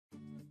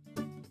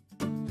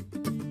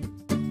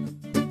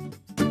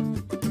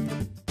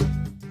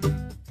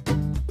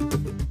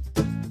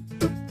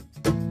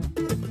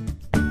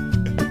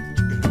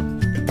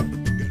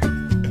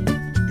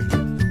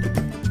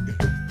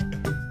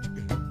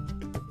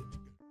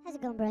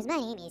going, bros? My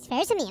name is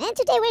Amin, and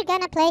today we're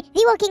gonna play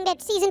The Walking Dead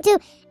Season 2,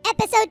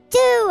 Episode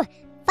 2!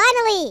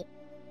 Finally!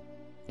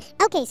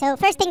 Okay, so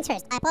first things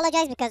first. I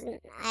apologize because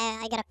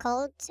I got a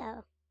cold,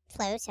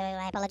 flu, so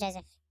I apologize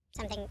if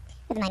something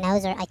with my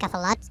nose or I cough a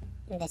lot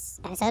in this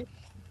episode.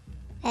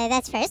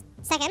 That's first.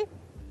 Second,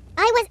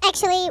 I was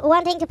actually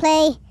wanting to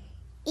play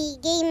a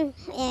game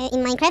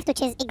in Minecraft,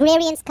 which is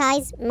Agrarian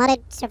Skies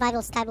modded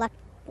survival skyblock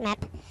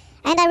map.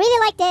 And I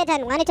really liked it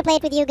and wanted to play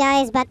it with you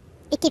guys, but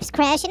it keeps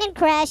crashing and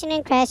crashing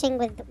and crashing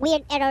with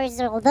weird errors,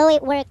 although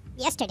it worked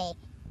yesterday.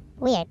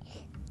 Weird.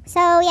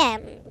 So yeah,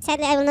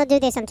 sadly I will not do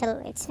this until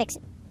it's fixed.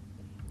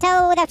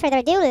 So without further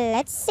ado,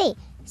 let's see.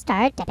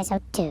 Start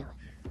episode 2.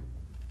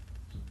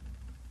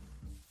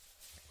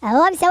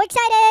 Oh, I'm so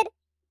excited!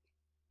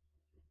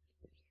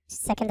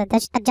 Second,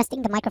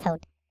 adjusting the microphone.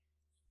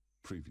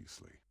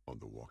 Previously on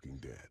The Walking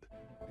Dead.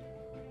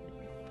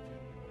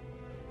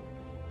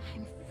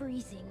 I'm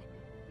freezing.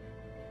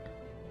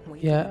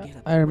 Yeah,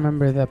 I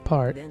remember that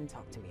part. Then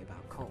talk to me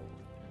about coal.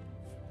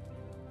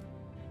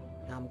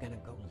 Now I'm gonna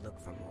go look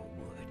for more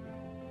wood.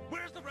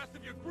 Where's the rest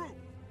of your group?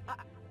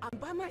 I'm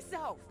by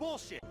myself.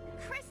 Bullshit.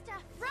 Krista,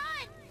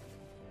 run!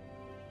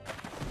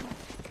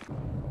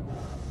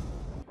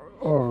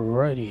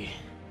 Alrighty.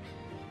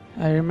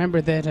 I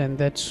remember that, and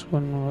that's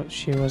when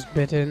she was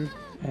bitten,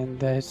 and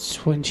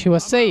that's when she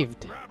was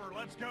saved. Grab her,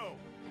 let's go.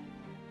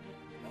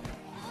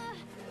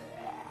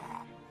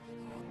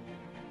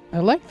 I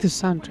like the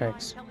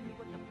soundtracks. Telling me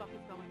what the fuck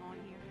is going on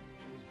here?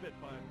 Bit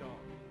by a dog.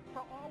 For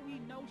all we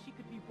know, she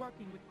could be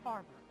working with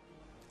Carver.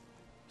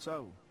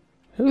 So,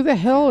 Who the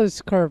hell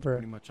is Carver?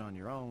 pretty much on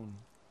your own.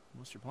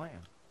 What's your plan?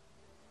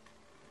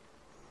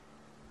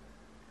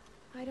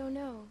 I don't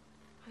know.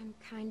 I'm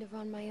kind of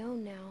on my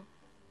own now.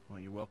 Well,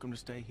 you're welcome to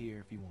stay here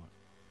if you want.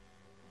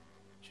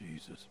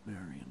 Jesus,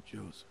 Mary, and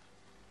Joseph.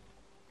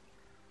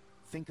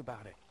 Think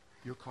about it.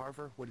 You're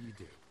Carver, what do you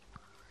do?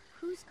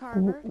 Who's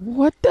Carver?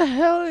 What the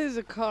hell is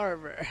a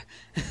Carver?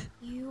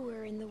 You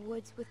were in the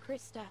woods with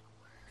Krista.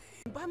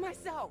 I'm by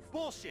myself.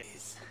 Bullshit.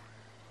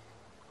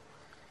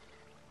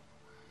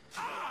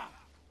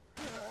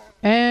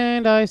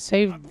 And I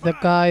saved the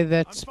guy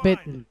that's I'm fine.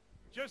 bitten.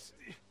 Just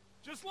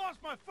lost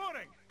my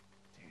footing.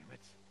 Damn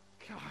it.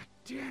 God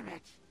damn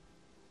it.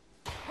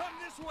 Come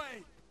this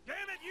way. Damn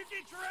it, you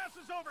get your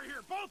asses over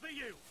here, both of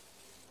you.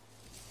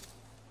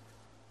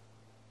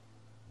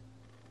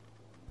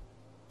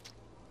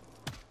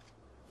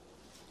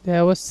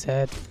 That was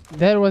sad.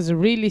 That was a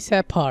really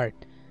sad part.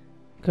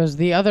 Because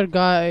the other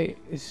guy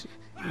is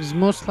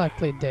most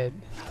likely dead.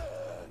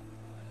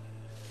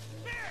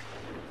 Nick,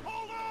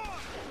 hold on.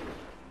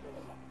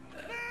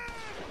 Nick!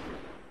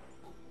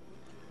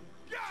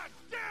 God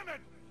damn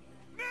it.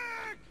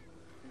 Nick!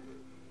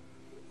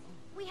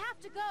 We have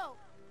to go!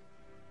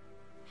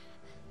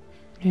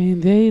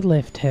 And they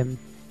left him.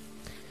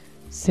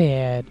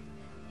 Sad.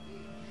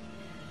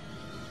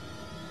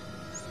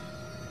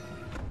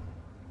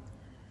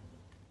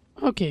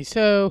 Okay,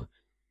 so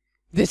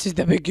this is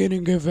the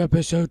beginning of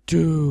episode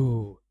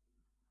 2.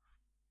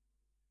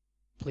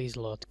 Please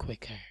load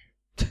quicker.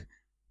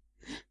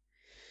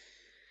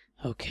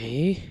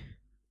 Okay.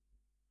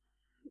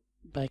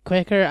 By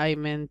quicker, I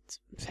meant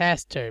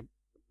faster,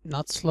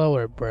 not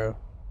slower, bro.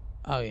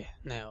 Oh yeah,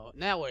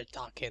 now we're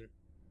talking.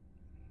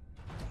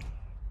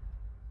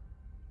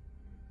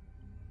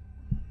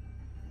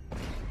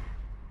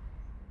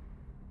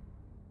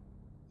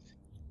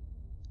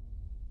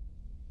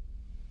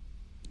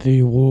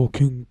 The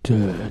Walking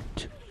Dead.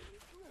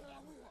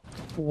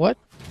 What?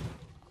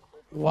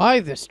 Why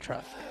this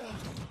truck?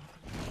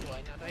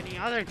 Why not any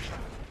other truck?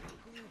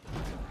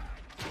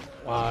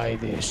 Why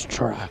this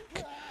truck?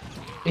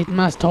 It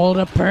must hold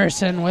a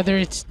person, whether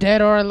it's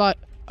dead or alive.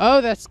 Oh,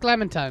 that's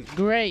Clementine.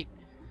 Great.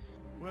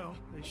 Well,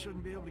 they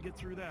shouldn't be able to get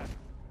through that.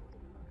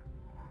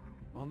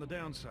 On the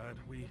downside,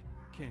 we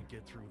can't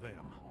get through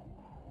them.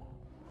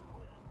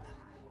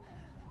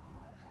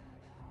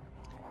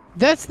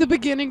 That's the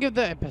beginning of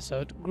the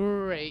episode.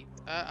 Great.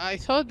 I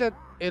thought that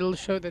it'll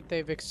show that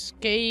they've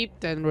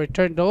escaped and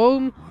returned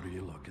home. What are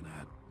you looking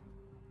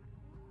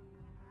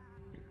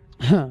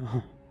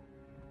at?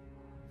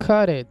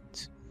 Cut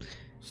it.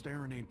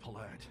 Staring ain't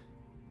polite.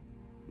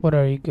 What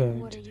are you going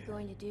What to are you do?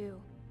 going to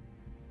do?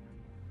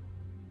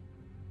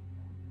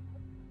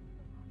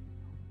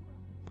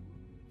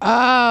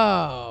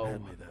 Oh.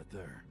 Hand me that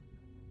there.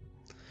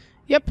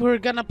 Yep, we're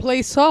gonna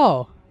play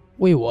Saw.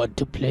 We want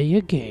to play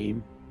a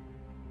game.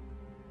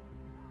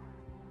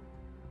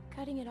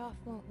 Cutting it off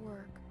won't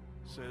work.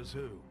 Says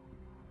who?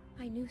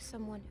 I knew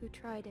someone who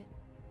tried it.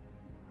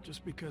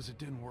 Just because it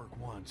didn't work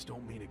once,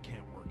 don't mean it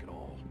can't work at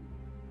all.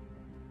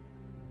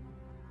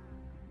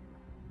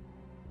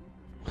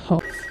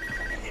 Oh.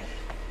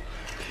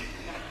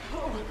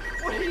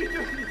 What are you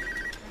doing?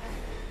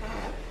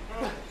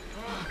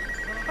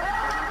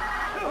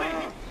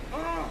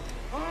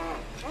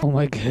 Oh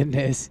my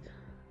goodness.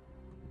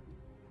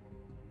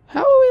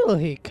 How will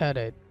he cut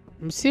it?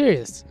 I'm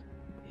serious.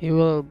 He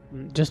will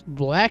just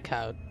black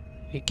out.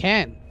 He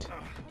can't.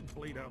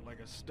 Bleed out like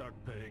a stuck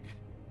pig.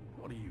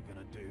 What are you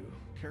gonna do?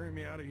 Carry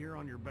me out of here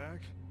on your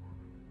back?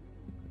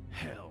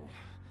 Hell.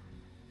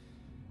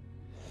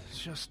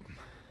 Just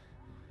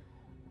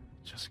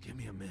give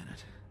me a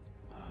minute.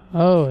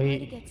 Oh, Try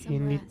to get he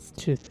some needs rest.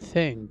 to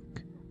think.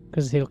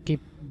 Because he'll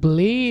keep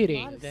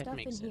bleeding. lot of That stuff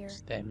makes in here.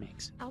 sense. That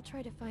makes sense. I'll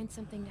try to find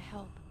something to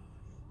help.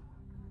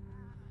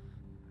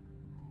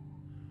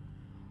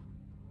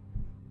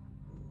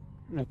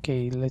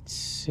 Okay, let's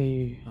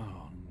see.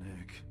 Oh,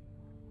 Nick.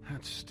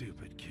 That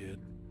stupid kid.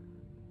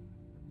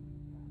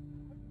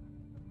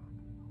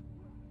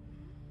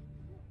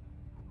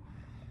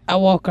 A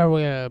walker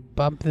will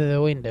bump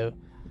the window.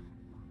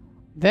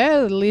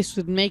 That at least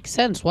would make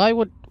sense. Why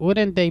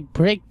wouldn't they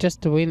break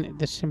just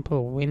the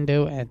simple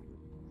window and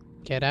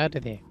get out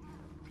of there?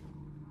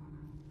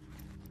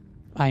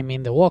 I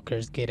mean, the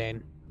walkers get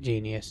in.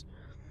 Genius.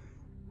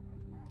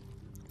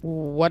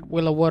 What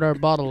will a water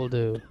bottle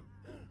do?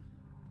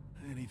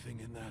 Anything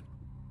in that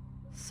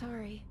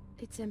Sorry,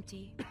 it's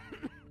empty.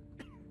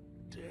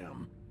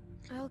 damn...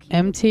 I'll keep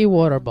Empty looking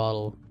water around.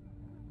 bottle.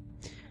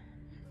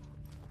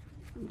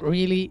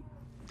 Really?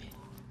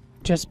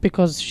 Just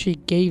because she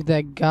gave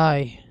that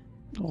guy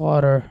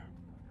water.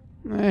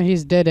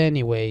 He's dead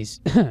anyways.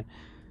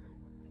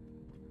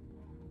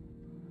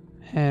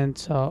 And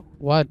so,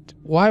 what?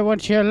 Why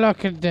won't you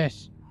look at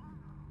this?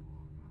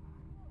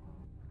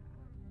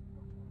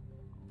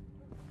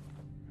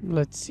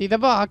 Let's see the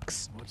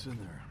box. What's in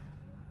there?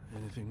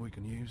 Anything we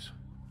can use?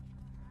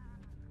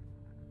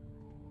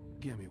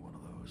 Give me one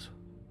of those.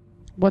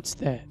 What's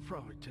that?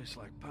 Probably tastes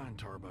like pine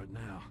tar by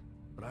now,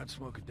 but I'd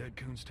smoke a dead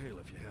coon's tail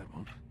if you had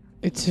one.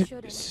 It's You a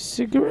shouldn't.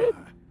 cigarette?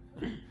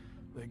 Why?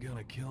 They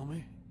gonna kill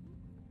me?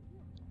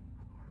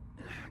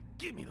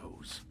 Give me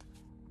those.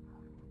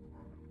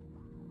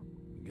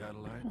 You got a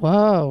light?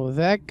 Wow,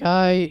 that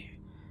guy...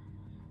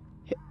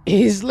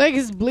 His leg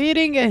is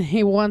bleeding and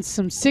he wants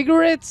some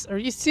cigarettes? Are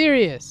you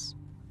serious?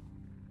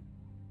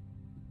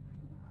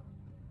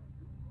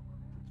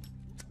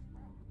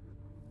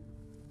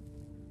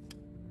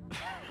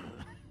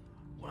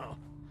 Well,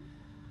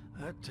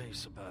 that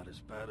tastes about as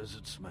bad as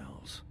it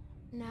smells.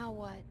 Now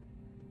what?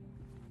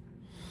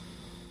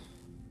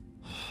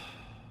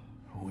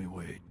 We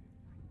wait.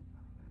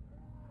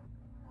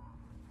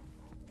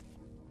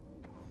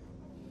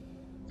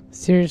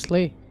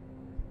 Seriously?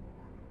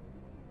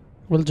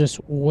 We'll just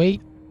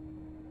wait.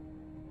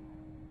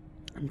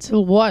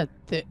 Until what?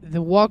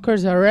 The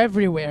walkers are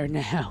everywhere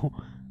now.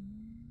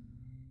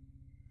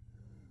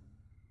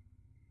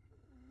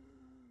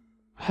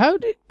 How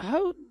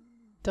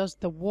does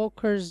the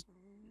walkers...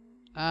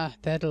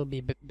 that'll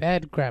be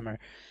bad grammar.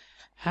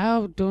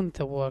 How don't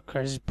the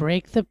walkers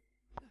break the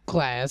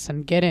glass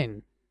and get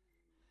in?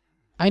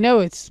 I know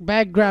it's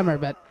bad grammar,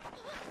 but...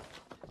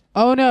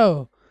 Oh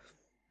no!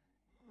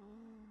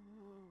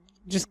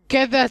 Just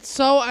get that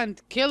saw and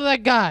kill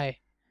that guy.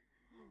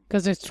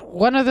 Because it's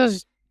one of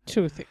those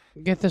two things.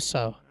 Get the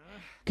saw.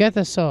 Get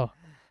the saw.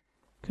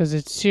 Because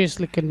it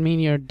seriously could mean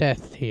your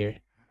death here.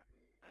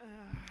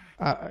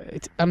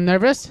 I'm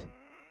nervous.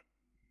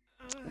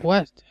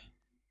 What?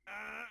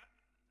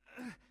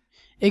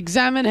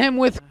 Examine him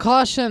with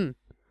caution.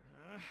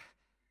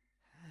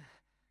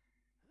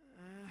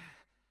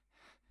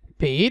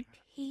 Pete?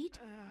 Heat?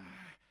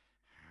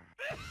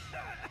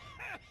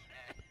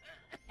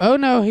 Oh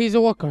no, he's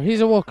a walker.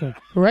 He's a walker.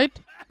 Right?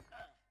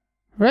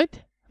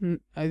 Right?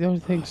 I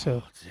don't think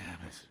so. Oh,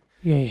 damn it.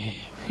 Yeah.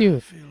 I Phew.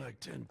 feel like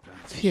 10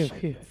 pounds Phew, of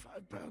shit in phew. a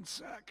 5-pound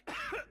sack.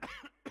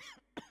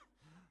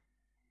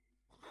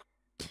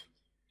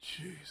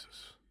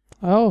 Jesus.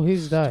 Oh,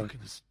 he's dying. Stuck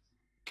in this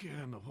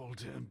can the whole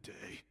damn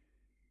day.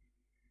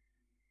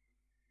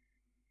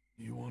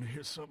 You want to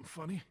hear something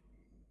funny?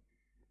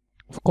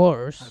 Of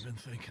course. I've been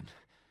thinking,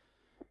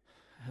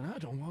 and I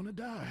don't want to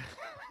die.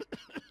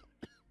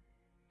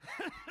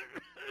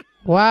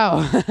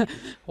 Wow.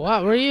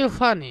 Wow, real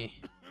funny.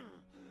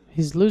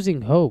 He's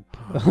losing hope.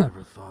 I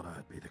never thought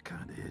I'd be the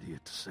kind of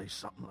idiot to say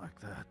something like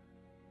that.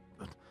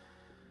 But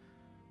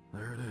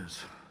there it is.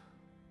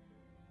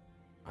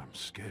 I'm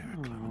scared,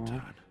 Aw.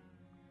 Clementine.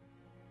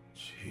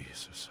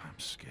 Jesus, I'm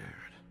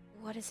scared.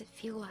 What does it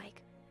feel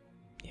like?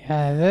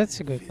 Yeah,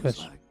 that's a good Feels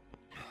question.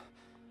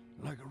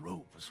 like a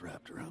rope was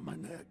wrapped around my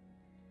neck.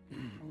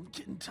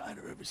 Getting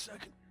tighter every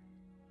second.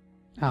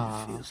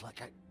 Aw. It feels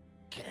like I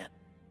can't.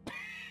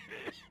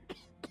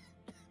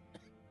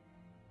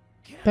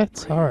 Can't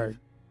That's breathe. hard.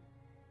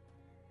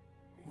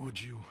 Would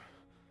you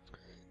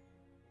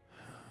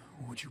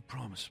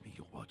promise me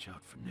you'll watch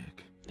out for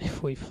Nick?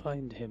 If we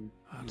find him,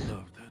 I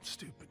love that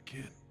stupid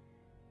kid.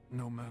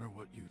 No matter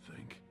what you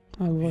think,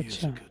 I'll he watch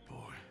is a out. good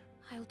boy.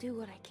 I'll do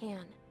what I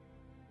can.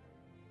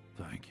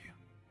 Thank you.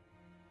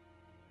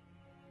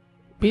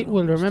 Pete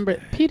will Almost remember.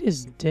 today. Pete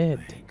is They dead.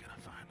 ain't gonna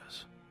find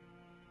us.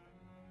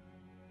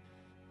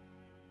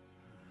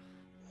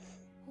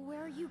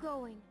 Where are you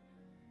going?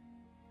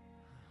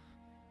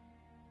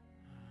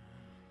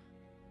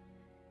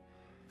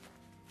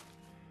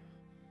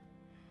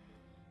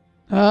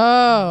 I'm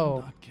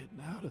Oh. not getting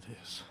out of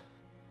this.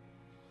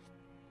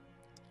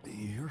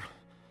 You're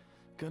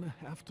gonna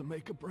have to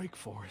make a break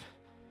for it.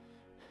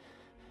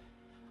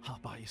 I'll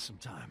buy you some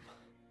time.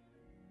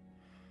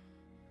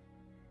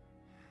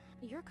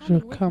 You're coming You're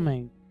with me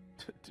coming.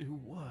 To do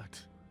what?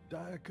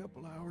 Die a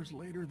couple hours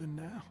later than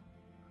now?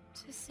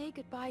 to say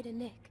goodbye to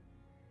Nick.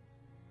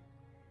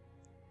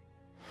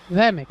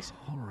 That makes sense.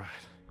 All right.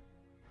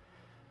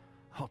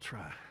 I'll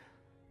try.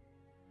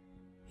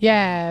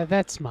 Yeah,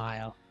 that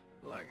smile.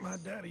 Like my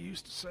daddy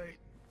used to say,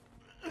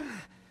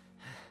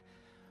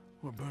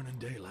 we're burning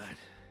daylight.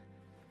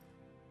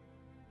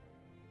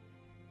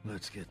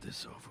 Let's get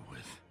this over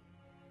with.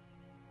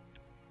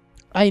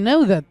 I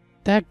know that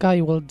that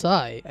guy will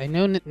die. I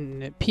know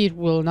Pete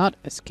will not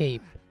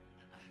escape.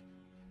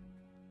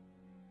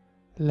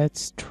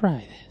 Let's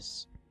try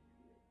this.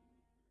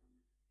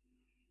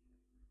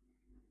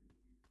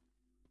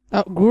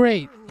 Oh,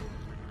 great.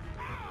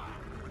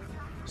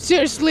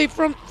 Seriously,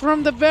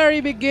 from the very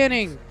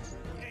beginning.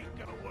 Ain't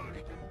gonna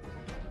work.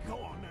 Go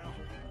on now.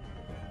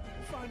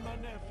 Find my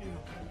nephew.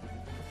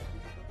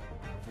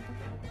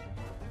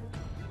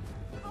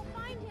 I'll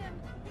find him.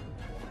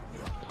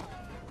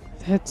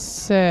 That's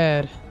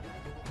sad.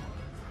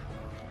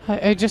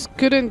 I just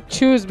couldn't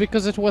choose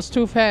because it was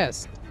too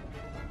fast.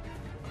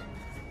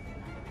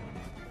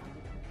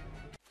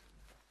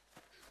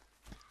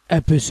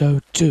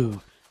 Episode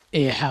 2.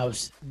 A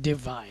House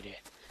Divided.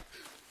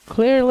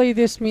 Clearly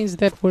this means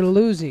that we're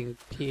losing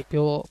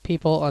people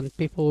and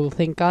people will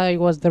think I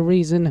was the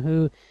reason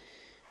who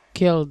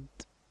killed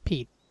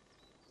Pete.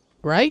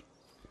 Right?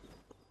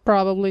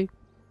 Probably.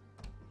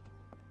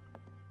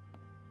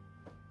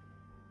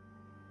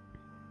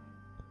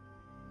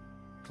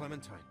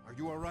 Clementine, are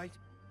you alright?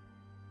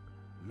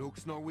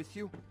 Luke's not with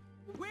you?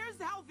 Where's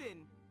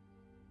Alvin?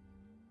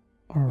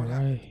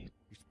 Alright.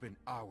 It's been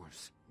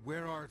hours.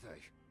 Where are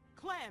they?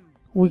 Clem.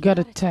 We got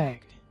got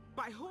attacked.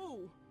 By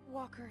who?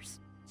 Walkers.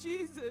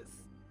 Jesus.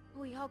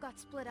 We all got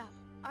split up.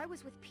 I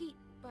was with Pete,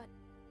 but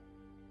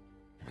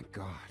My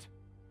God.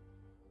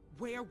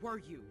 Where were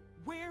you?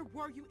 Where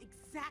were you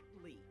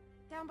exactly?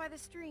 down by the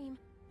stream.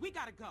 We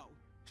gotta go.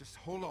 Just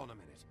hold on a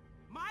minute.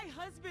 My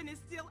husband is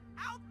still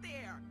out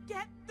there.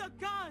 Get the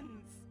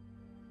guns.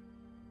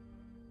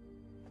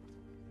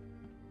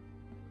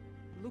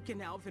 Luke and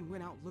Alvin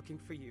went out looking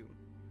for you.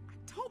 I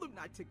told them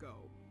not to go.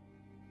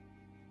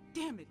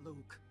 Damn it,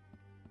 Luke.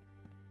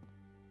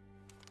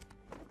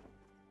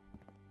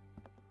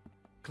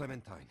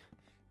 Clementine,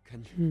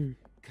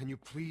 can you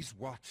please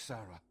watch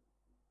Sarah?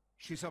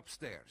 She's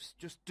upstairs.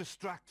 Just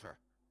distract her.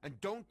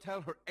 And don't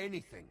tell her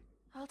anything.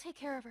 I'll take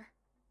care of her.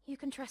 You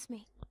can trust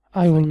me.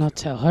 I will Thank not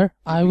you. tell her.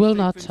 I You be will safe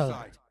not tell her.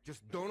 inside.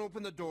 Just don't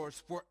open the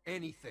doors for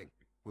anything.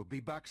 We'll be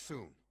back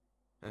soon.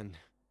 And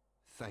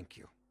thank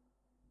you.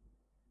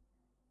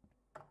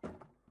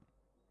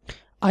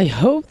 I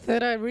hope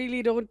that I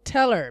really don't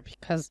tell her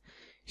because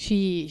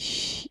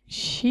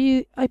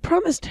I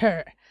promised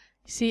her.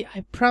 See,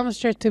 I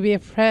promised her to be a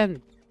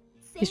friend.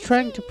 He's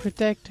trying to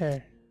protect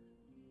her.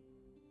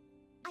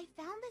 I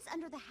found this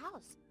under the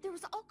house. There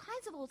was all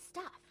kinds of old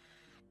stuff.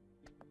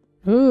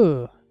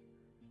 Ooh,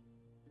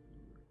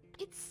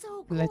 It's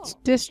so cool. let's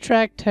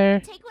distract her.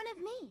 Take one of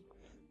me.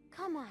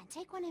 Come on,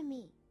 take one of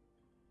me.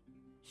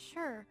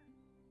 Sure.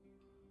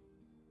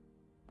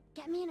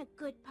 Get me in a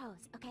good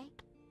pose, okay?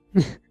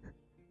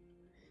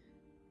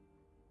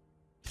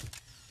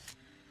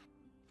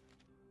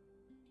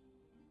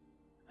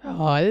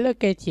 Oh,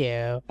 look at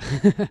you.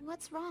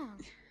 What's wrong?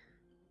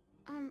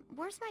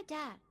 Where's my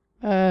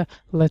dad?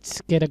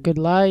 Let's get a good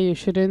lie. You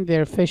shouldn't.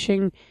 They're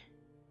fishing.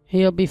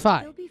 He'll be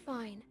fine. He'll be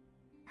fine.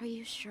 Are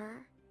you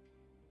sure?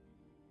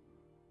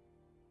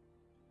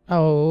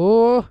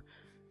 Oh,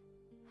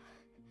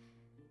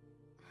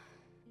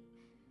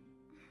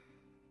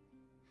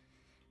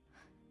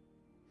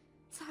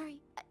 Sorry,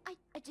 I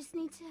just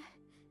need to...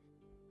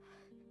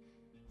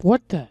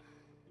 what the?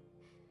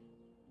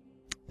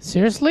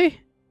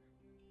 Seriously?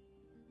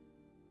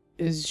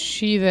 Is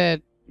she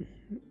that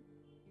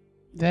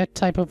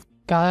type of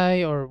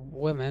guy or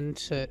woman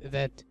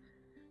that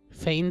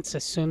faints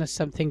as soon as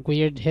something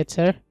weird hits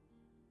her?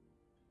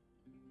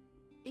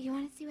 You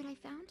want to see what I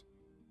found?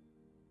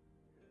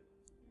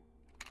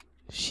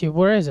 She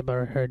worries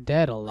about her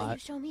dad a Will you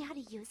lot. show me how to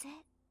use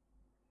it?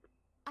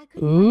 I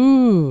couldn't...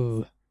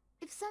 Ooh.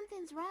 If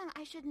something's wrong,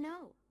 I should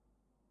know.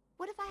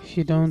 What if I have She to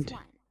use don't.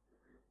 one?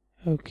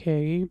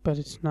 Okay, but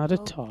it's not a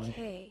toy.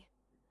 Okay,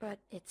 but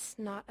it's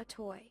not a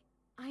toy.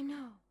 I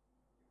know.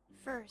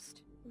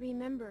 First,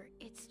 remember,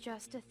 it's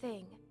just a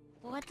thing.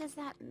 What does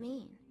that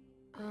mean?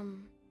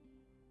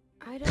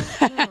 I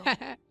don't know.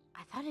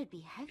 I thought it'd be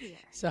heavier.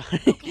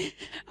 Sorry,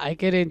 I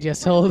couldn't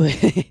just hold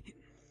it.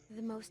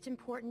 The most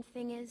important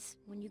thing is,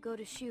 when you go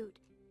to shoot,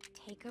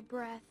 take a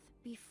breath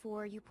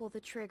before you pull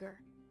the trigger.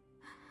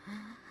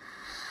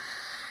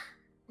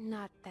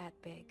 Not that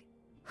big.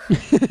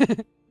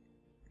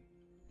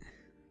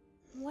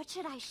 What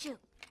should I shoot?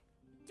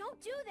 Don't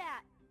do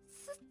that!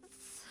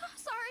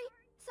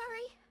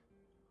 Sorry.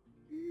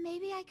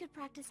 Maybe I could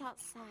practice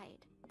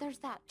outside. There's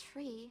that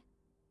tree.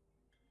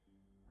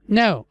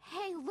 No.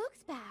 Hey,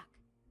 Luke's back.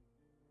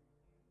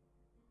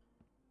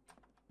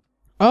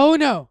 Oh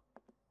no.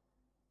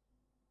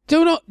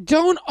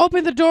 Don't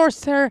open the door,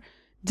 sir.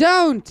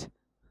 Don't.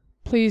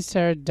 Please,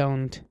 sir,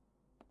 don't.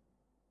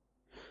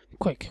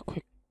 Quick.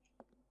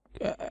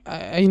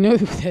 I know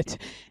that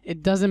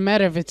it doesn't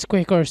matter if it's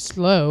quick or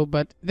slow,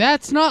 but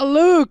that's not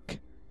Luke.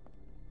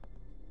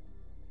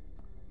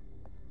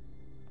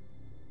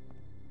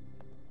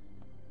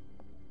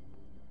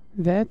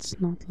 That's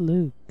not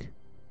Luke.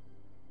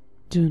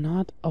 Do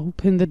not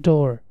open the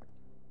door.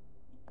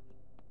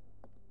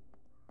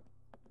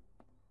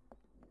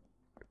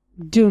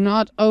 Do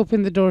not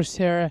open the door,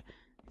 Sarah.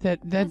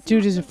 That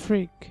dude is a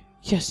freak.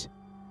 Yes.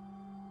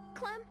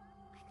 Clem,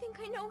 I think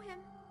I know him.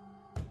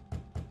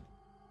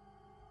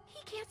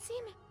 He can't see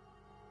me.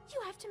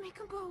 You have to make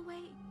him go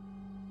away.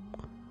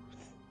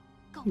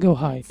 Go find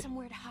hide.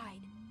 Somewhere to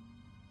hide.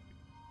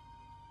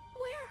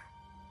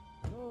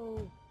 Where?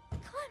 Oh.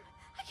 Clem,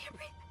 I can't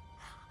breathe.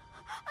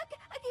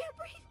 I can't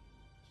breathe.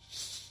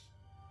 Shh.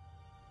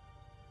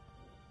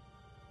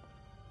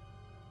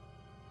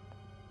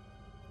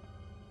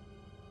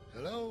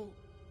 Hello?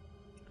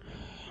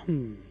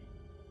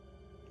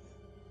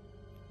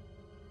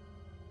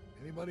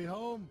 Anybody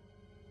home?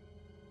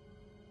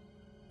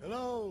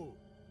 Hello?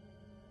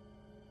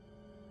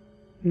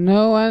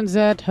 No one's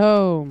at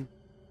home.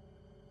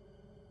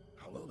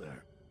 Hello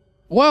there.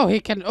 Whoa, he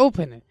can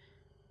open it.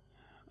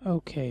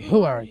 Okay,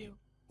 who are you?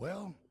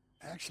 Well,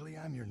 actually,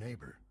 I'm your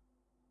neighbor.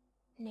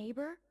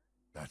 Neighbor?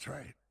 That's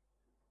right.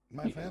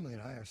 My family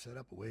and I are set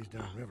up a ways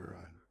downriver.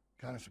 I'm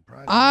kind of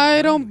surprised.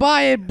 I don't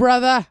buy it,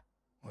 brother.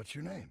 What's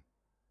your name?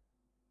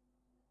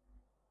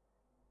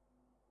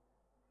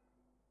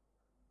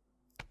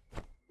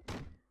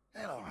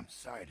 Hello, I'm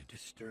sorry to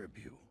disturb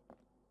you.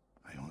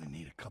 I only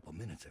need a couple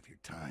minutes of your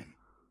time.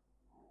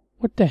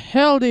 What the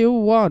hell do you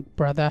want,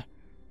 brother?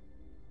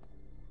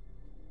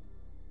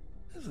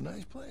 This is a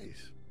nice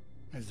place.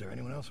 Is there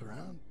anyone else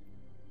around?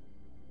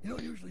 You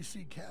don't usually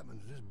see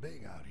cabins this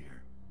big out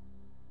here.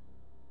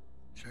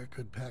 Sure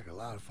could pack a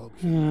lot of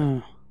folks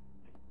in.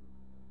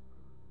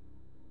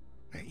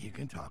 Hey, you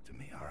can talk to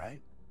me, all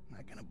right? I'm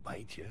not gonna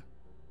bite you.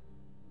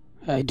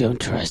 I don't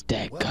trust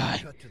that Well, guy.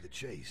 cut to the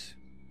chase.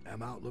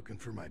 I'm out looking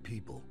for my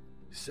people.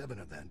 7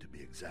 of them, to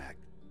be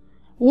exact.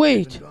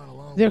 Wait,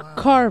 they're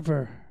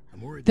Carver.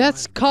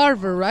 That's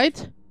Carver,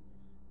 right?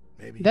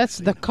 Maybe That's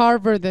the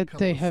Carver that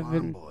they have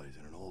been. boys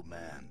and an old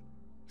man.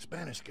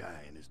 Spanish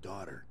guy and his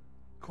daughter.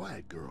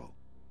 Quiet girl.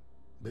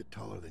 Bit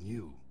taller than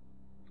you.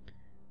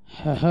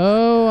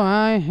 Oh,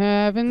 I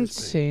haven't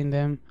seen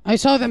them. I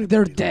saw them.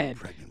 They're dead.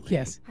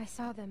 Yes. I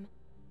saw them.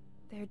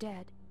 They're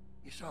dead.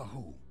 You saw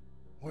who?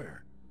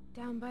 Where?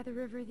 Down by the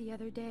river the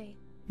other day.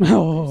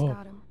 Oh.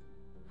 Got him.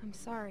 I'm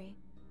sorry.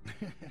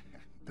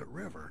 The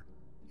river?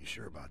 You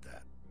sure about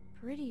that?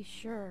 Pretty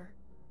sure.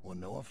 Well,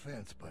 no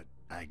offense, but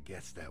I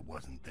guess that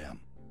wasn't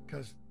them.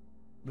 'Cause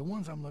the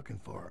ones I'm looking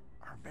for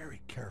are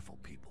very careful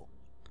people.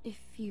 If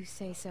you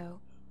say so.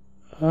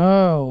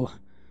 Oh,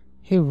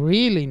 he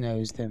really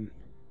knows them.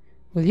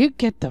 Will you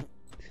get the...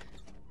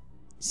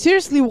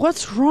 Seriously,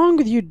 what's wrong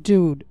with you,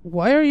 dude?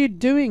 Why are you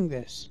doing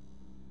this?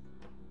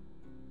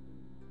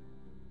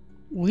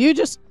 Will you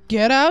just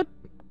get out?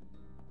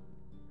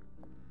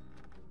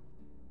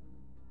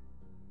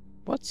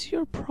 What's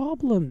your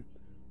problem?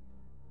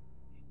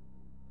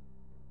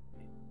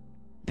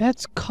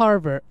 That's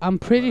Carver. I'm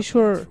pretty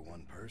sure...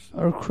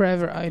 Or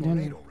Craver, I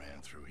don't know.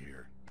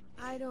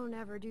 I don't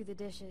ever do the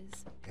dishes.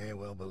 Yeah,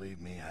 well,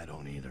 believe me, I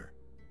don't either.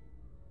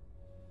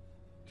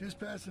 Just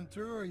passing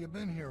through, or you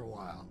been here a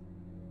while?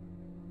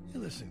 Hey,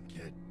 listen,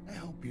 kid, I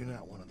hope you're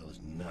not one of those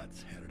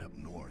nuts headed up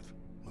north,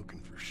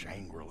 looking for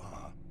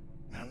Shangri-La.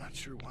 I'm not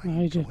sure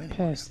why I just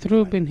passed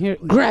through, been here.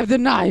 Grab the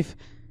knife!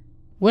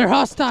 We're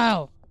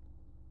hostile!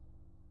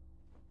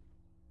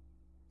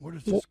 Where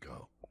does this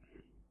go?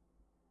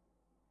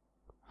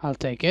 I'll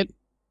take it.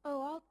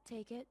 Oh, I'll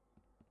take it.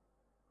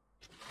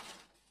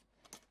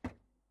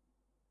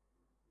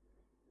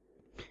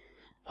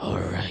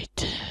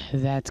 Alright,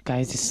 that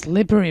guy's a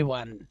slippery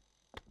one.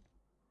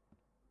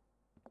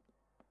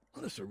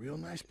 Well, it's a real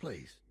nice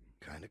place.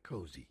 Kinda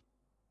cozy.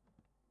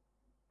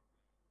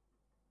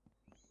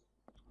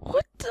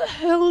 What the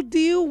hell do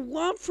you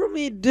want from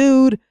me,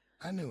 dude?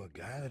 I knew a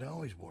guy that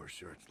always wore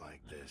shirts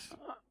like this.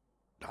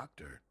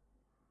 Doctor.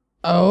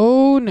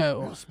 Oh, Real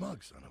no.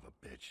 smug son of a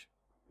bitch.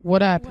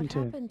 What happened What to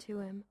him? happened to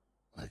him?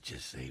 Let's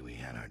just say we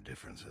had our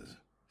differences.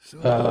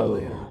 Sooner or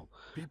later,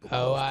 people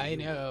Oh, close to I you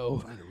know.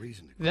 find a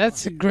reason to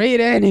That's cross a you. great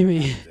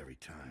enemy. Happens every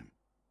time.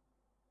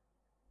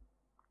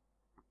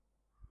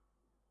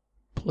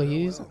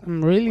 Please, Well,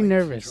 I'm really might be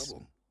nervous.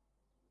 trouble.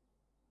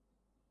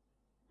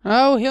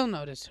 Oh, he'll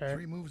notice her.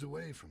 3 moves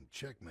away from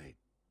checkmate.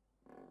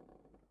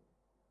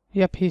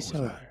 Yep, he What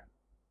saw was that? her.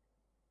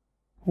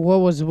 What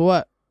was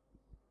what?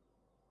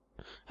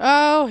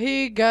 Oh,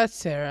 he got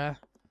Sarah.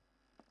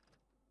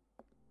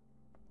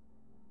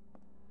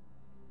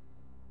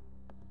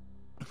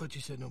 I thought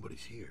you said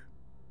nobody's here.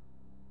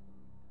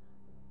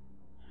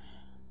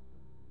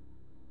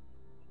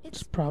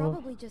 It's probably-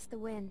 probably just the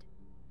wind.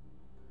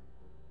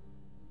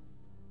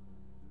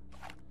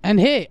 And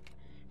hey,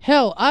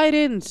 hell, I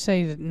didn't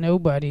say that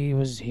nobody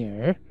was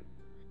here.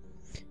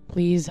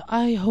 Please,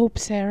 I hope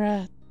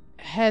Sarah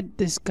had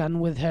this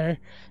gun with her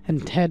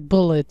and had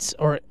bullets,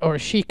 or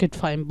she could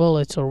find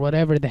bullets, or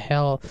whatever the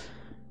hell.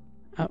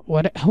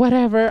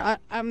 Whatever.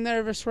 I'm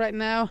nervous right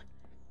now.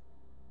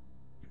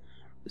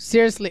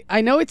 Seriously, I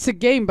know it's a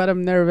game, but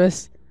I'm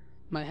nervous.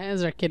 My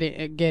hands are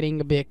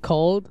getting a bit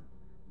cold.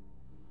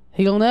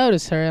 He'll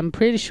notice her, I'm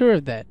pretty sure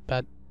of that,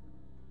 but...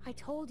 I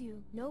told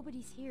you,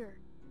 nobody's here.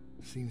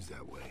 Seems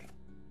that way.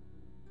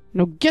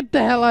 No, get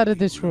the hell out of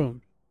this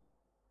room.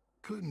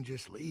 Couldn't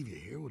just leave you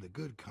here with a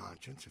good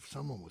conscience if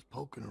someone was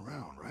poking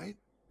around, right?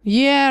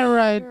 Yeah,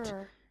 right.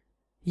 Sure.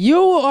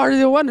 You are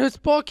the one who's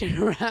poking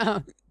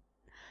around.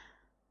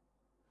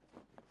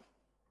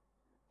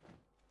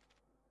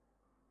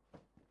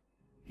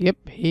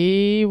 Yep,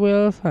 he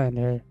will find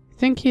her.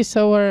 Think he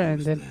saw her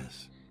and then...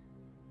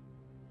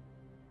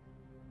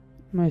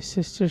 My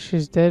sister,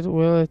 she's dead.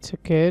 Will, it's a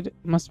kid.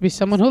 Must be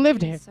someone who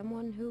lived here.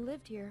 Someone who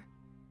lived here.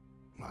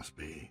 Must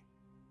be.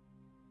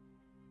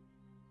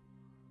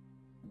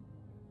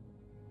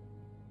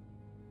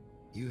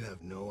 You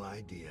have no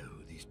idea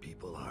who these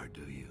people are,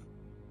 do you?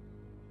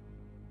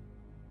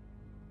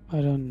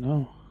 I don't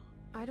know.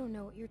 I don't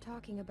know what you're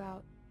talking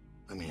about.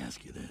 Let me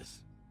ask you this.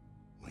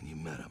 When you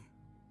met them,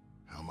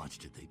 how much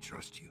did they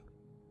trust you?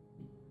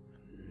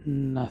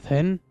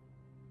 Nothing.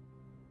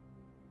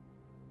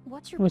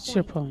 What's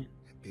your point?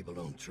 If people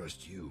don't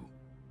trust you,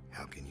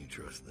 how can you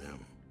trust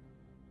them?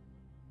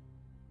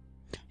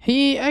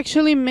 He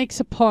actually makes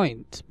a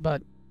point,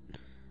 but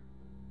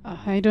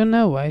I don't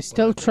know. I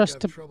still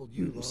trust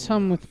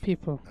some with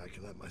people. I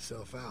can let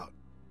myself out.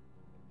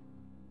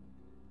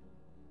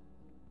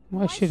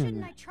 Why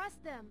shouldn't I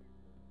trust them?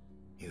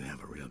 You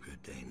have a real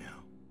good day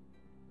now.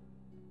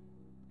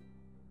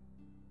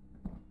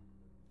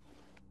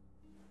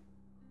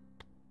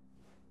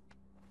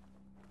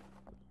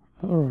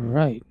 All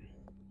right.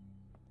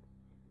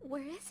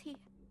 Where is he?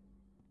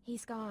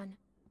 He's gone.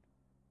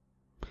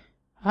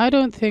 I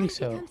don't think What if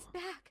so. he comes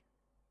back?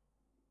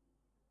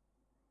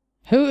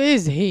 Who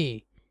is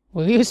he?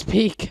 Will you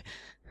speak?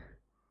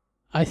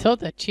 I thought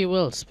that she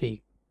will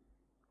speak.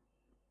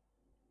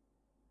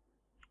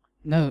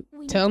 No,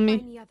 We tell need to me.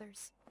 find the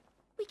others.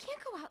 We can't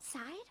go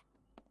outside.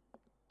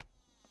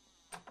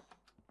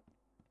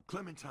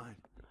 Clementine.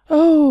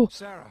 Oh!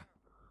 Sarah.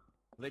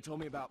 They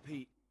told me about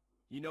Pete.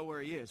 You know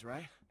where he is,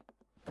 right?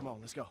 Come on,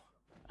 let's go.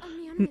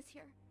 Amin was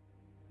here.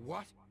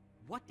 What?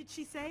 What did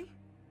she say?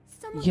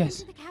 Someone Yes.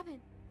 came to the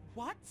cabin.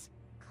 What?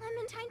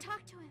 Clementine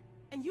talked to him.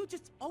 And you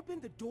just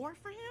opened the door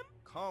for him?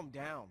 Calm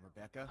down,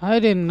 Rebecca. I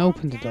didn't Calm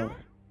open the down? door.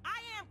 I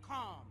am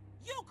calm.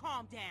 You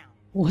calm down.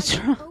 What's I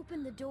wrong? didn't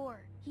open the door.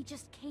 He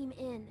just came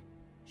in.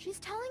 She's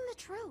telling the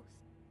truth.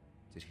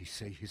 Did he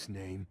say his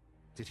name?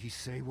 Did he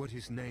say what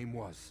his name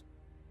was?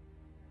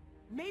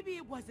 Maybe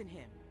it wasn't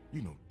him.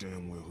 You know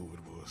damn well who it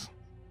was.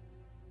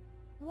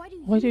 Why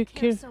do Why do you you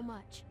care care? so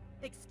much?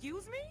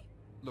 Excuse me?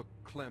 Look,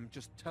 Clem,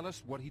 just tell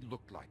us what he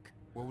looked like.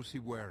 What was he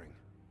wearing?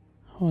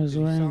 Was Did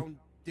he wearing... sound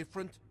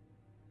different?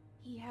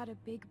 He had a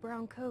big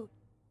brown coat.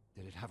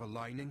 Did it have a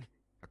lining?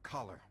 A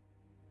collar?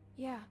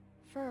 Yeah,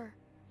 fur.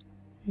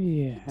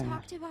 Yeah. He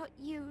talked about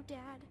you,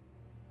 Dad.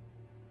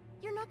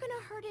 You're not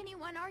gonna hurt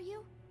anyone, are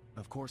you?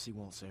 Of course he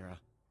won't, Sarah.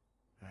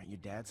 Your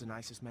dad's the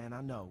nicest man I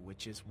know,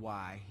 which is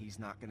why he's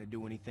not gonna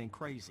do anything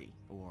crazy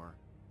or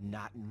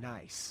not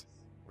nice,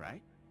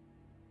 right?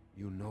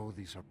 You know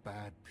these are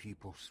bad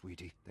people,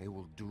 sweetie. They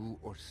will do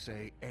or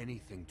say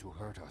anything to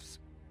hurt us.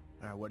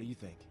 Alright, what do you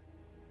think?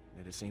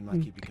 Did it seem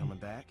like he'd be coming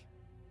back?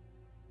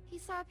 He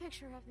saw a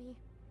picture of me.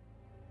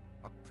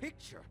 A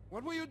picture?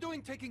 What were you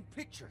doing taking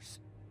pictures?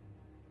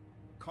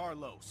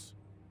 Carlos,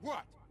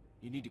 What?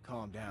 you need to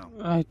calm down.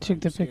 I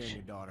took the You're scaring picture.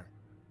 your daughter.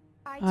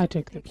 I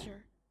took the the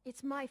picture.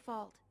 It's my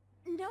fault.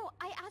 No,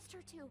 I asked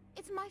her to.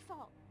 It's my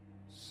fault.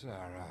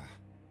 Sarah.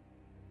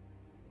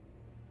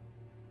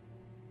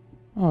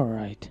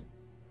 Alright.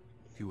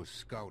 He was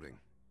scouting.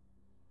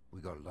 We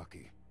got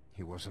lucky.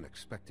 He wasn't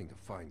expecting to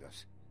find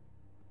us.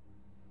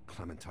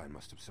 Clementine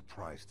must have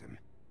surprised him.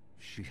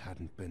 She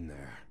hadn't been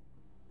there.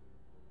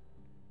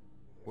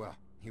 Well,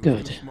 he was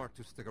Good. too smart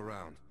to stick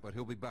around, but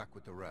he'll be back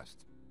with the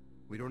rest.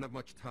 We don't have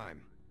much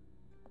time.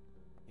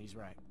 He's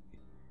right.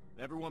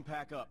 Everyone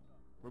pack up.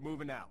 We're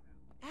moving out.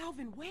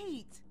 Alvin,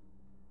 wait.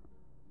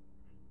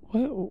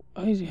 Well,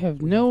 I have We have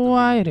to no leave now,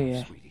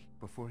 idea. sweetie,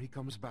 before he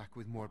comes back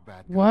with more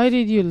bad guys. Why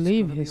did you But it's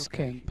leave gonna be his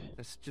okay. camp?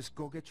 Let's just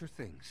go get your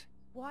things.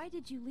 Why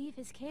did you leave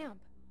his camp?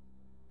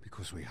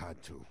 Because we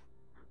had to.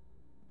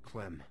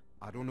 Clem,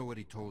 I don't know what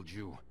he told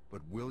you,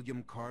 but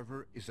William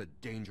Carver is a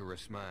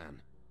dangerous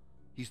man.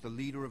 He's the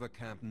leader of a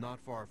camp not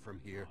far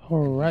from here.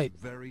 All and right.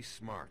 He's very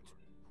smart.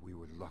 We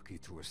were lucky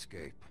to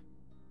escape.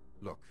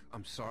 Look,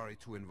 I'm sorry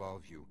to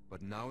involve you,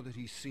 but now that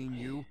he's seen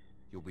you,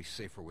 you'll be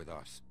safer with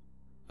us.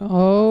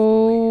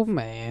 Oh,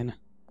 man.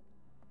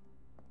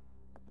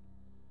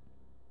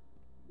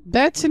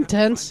 That's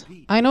intense.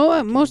 I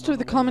know most of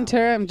the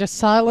commentary I'm just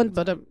silent,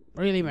 but I'm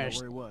really You know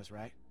immersed. where he was,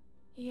 right?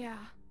 Yeah.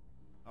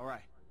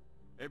 Alright.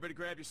 Everybody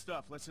grab your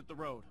stuff. Let's hit the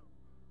road.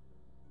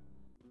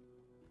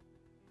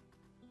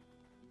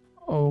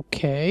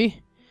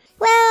 Okay.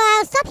 Well,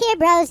 I'll stop here,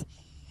 bros.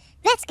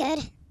 That's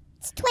good.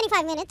 It's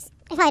 25 minutes,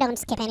 if I don't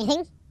skip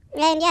anything.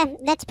 And yeah,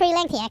 that's pretty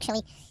lengthy,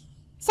 actually.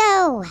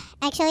 So,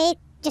 actually,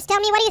 just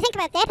tell me what do you think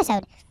about the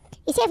episode.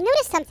 You see, I've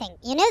noticed something.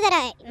 You know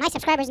that my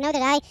subscribers know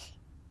that I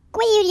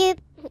quit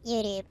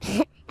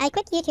YouTube. I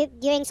quit YouTube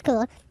during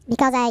school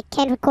because I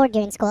can't record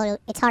during school.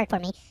 It's hard for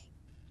me.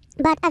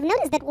 But I've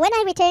noticed that when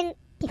I return,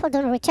 people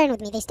don't return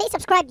with me. They stay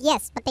subscribed,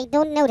 yes, but they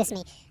don't notice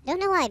me. I don't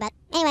know why, but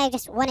anyway, I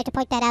just wanted to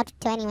point that out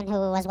to anyone who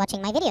was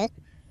watching my videos.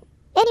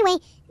 Anyway,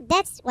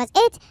 that was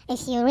it.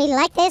 If you really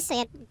like this,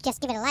 just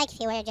give it a like if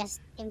you were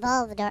just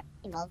involved,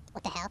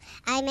 what the hell?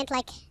 I meant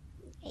like,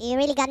 you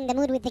really got in the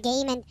mood with the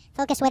game and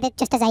focus with it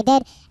just as I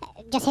did.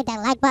 Just hit that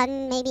like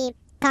button, maybe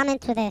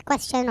comment with a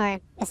question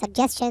or a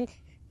suggestion.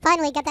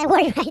 Finally got that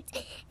word right.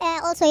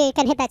 Also, you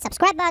can hit that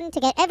subscribe button to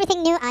get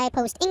everything new. I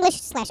post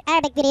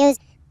English/Arabic videos.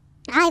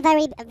 I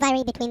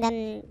vary between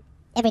them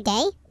every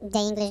day.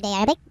 Day English, day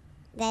Arabic.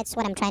 That's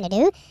what I'm trying to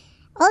do.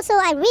 Also,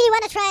 I really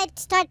want to try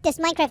to start this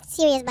Minecraft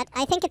series, but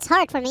I think it's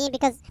hard for me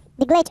because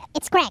the glitch,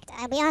 it's cracked.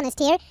 I'll be honest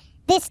here.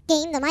 This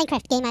game, the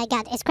Minecraft game I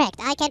got, is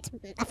cracked. I can't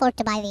afford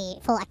to buy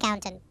the full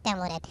account and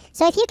download it.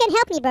 So if you can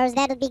help me, bros,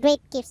 that would be great.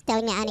 Keeps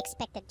telling me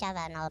unexpected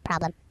Java, no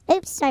problem.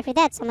 Oops, sorry for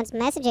that. Someone's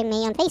messaging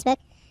me on Facebook.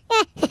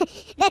 Yeah,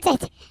 that's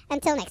it.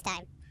 Until next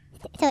time.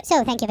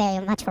 So thank you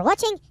very much for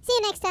watching. See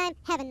you next time.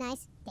 Have a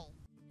nice